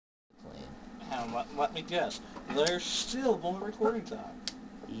and let me guess, there's still more recording time.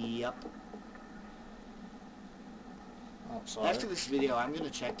 Yep. Oh, sorry. After this video, I'm going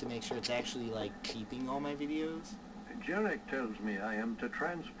to check to make sure it's actually, like, keeping all my videos. Jarek tells me I am to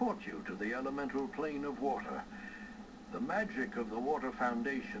transport you to the elemental plane of water. The magic of the water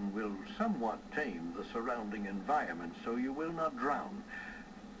foundation will somewhat tame the surrounding environment, so you will not drown.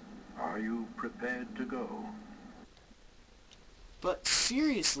 Are you prepared to go? But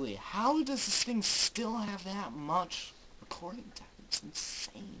seriously, how does this thing still have that much recording time? It's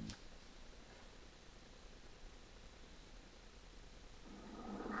insane.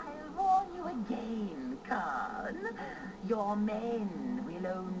 I'll warn you again, Khan. Your men will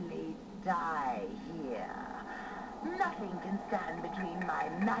only die here. Nothing can stand between my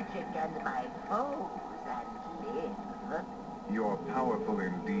magic and my foes and live. You're powerful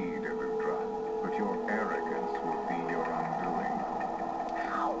indeed, Elutra, but your arrogance will be your undoing.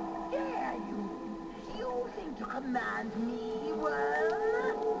 How dare you? You think to command me,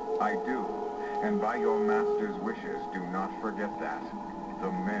 worm? I do, and by your master's wishes, do not forget that.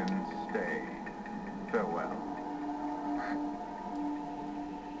 The men stay. Farewell.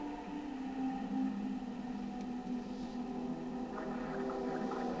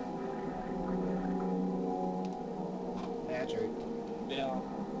 Patrick. Yeah.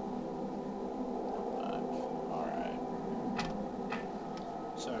 Alright.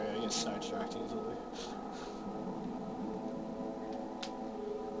 Sorry, I get sidetracked easily.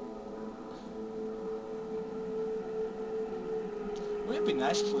 Wouldn't it be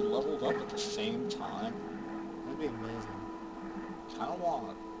nice if we leveled up at the same time? That'd be amazing. Kinda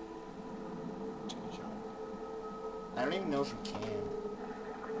want to jump. I don't even know if we can.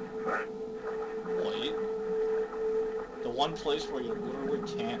 Wait. The one place where you literally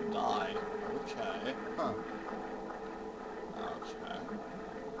can't die. Okay. Huh. Okay.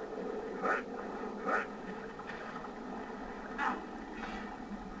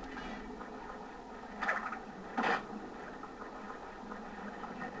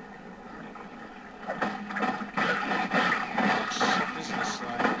 What is this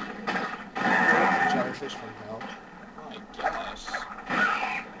thing? Jellyfish from hell. I guess.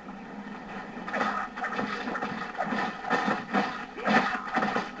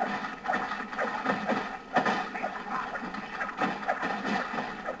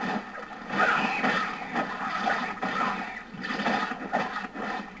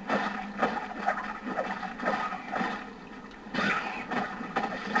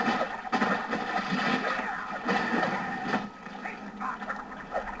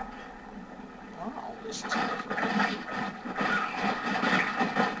 Oh, this is different. Anyway.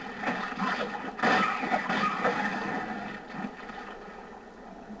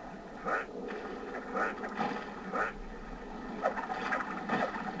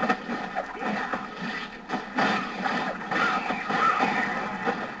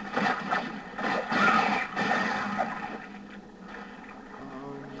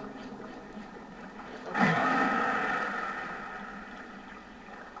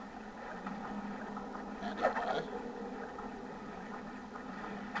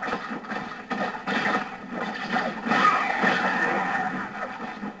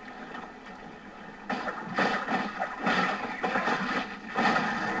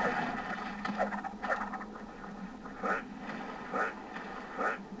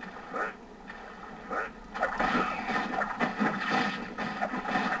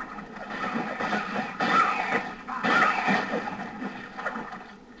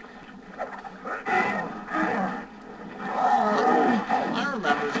 I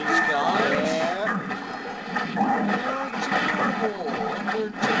remember these guys. They're terrible. And they're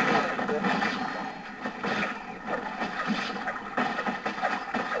dead.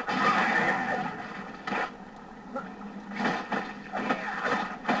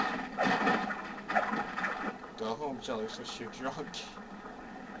 Go home, jellyfish, you're drunk.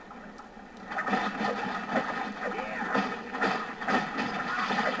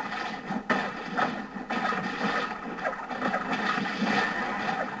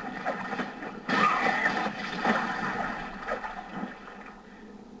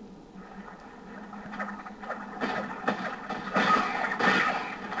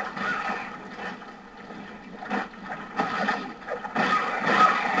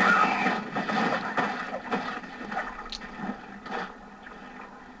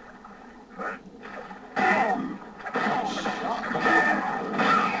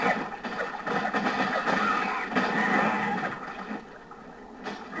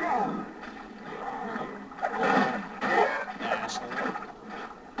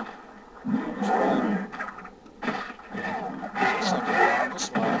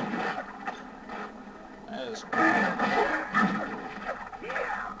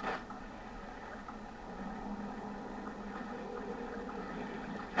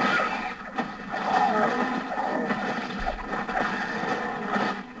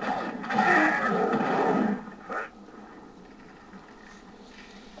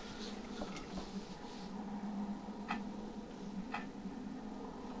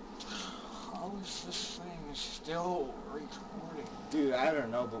 I don't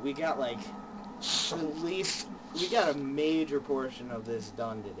know, but we got like at least we got a major portion of this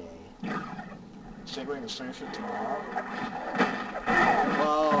done today. Say we're gonna finish it tomorrow?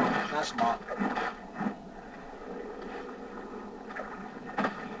 Well, That's not...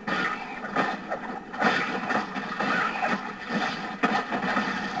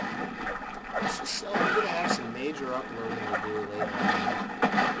 so we're gonna have some major uploading to do later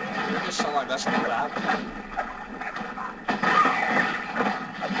on. You just sound like that's not bad.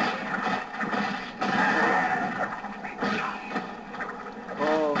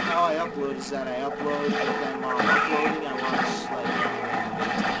 Oh, how I upload is that I upload, and then while I'm uploading, I watch like anime in the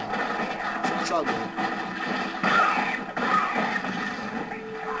meantime. So it's all good.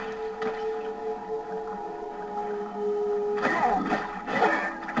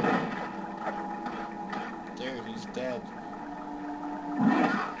 Dude, he's dead.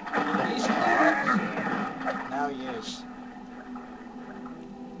 He's not. Now he is.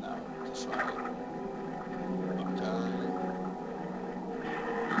 No, this way. Okay.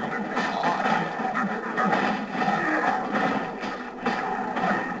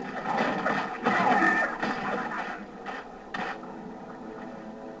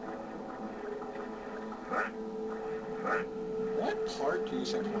 What part do you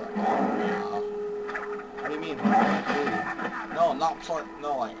think we're on now? What do you mean? No, not part,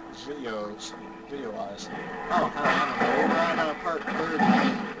 no, like, video-wise. Oh, I don't know. We're on part 30.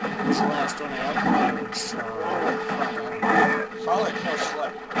 This is the last one I uploaded, so... fuck, I don't know. Probably close to,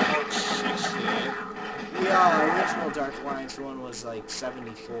 like, part 60. The original Dark Alliance one was like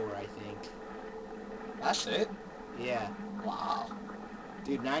 74, I think. That's it? Yeah. Wow.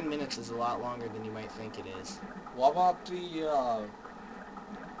 Dude, 9 minutes is a lot longer than you might think it is. What about the,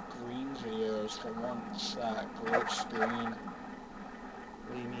 green videos, the ones that glitch green?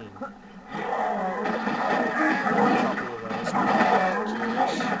 What do you mean? A couple of those.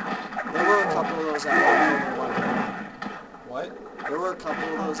 There were a couple of those that were only 1 minute. What? There were a couple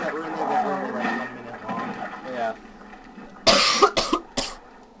of those that were in there that were only like 1 minute long. Yeah.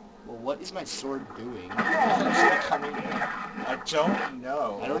 Well, what is my sword doing? It's becoming... I don't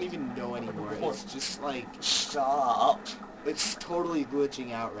know. I don't even know anymore. It's just like... Stop. It's totally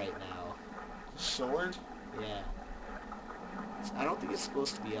glitching out right now. Sword? Yeah. I don't think it's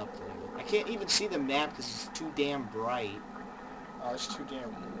supposed to be up there. I can't even see the map because it's too damn bright. Oh, it's too damn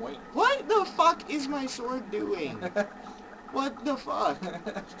white. What the fuck is my sword doing? What the fuck?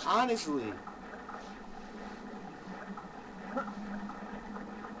 Honestly.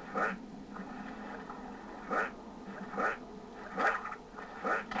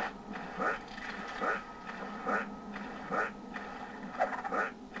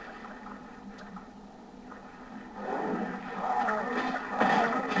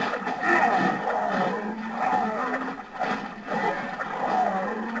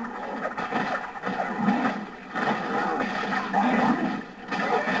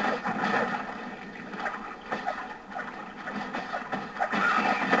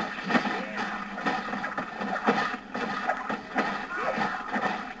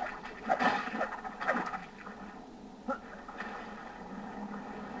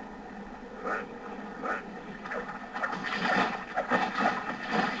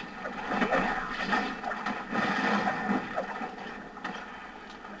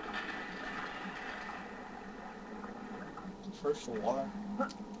 First the water.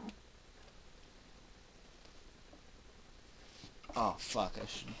 Oh, fuck, I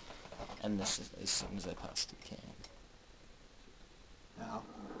should end this as soon as I possibly can. Now.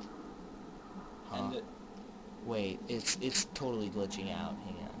 Huh? End it. Wait, it's totally glitching out.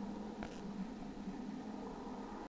 Hang on.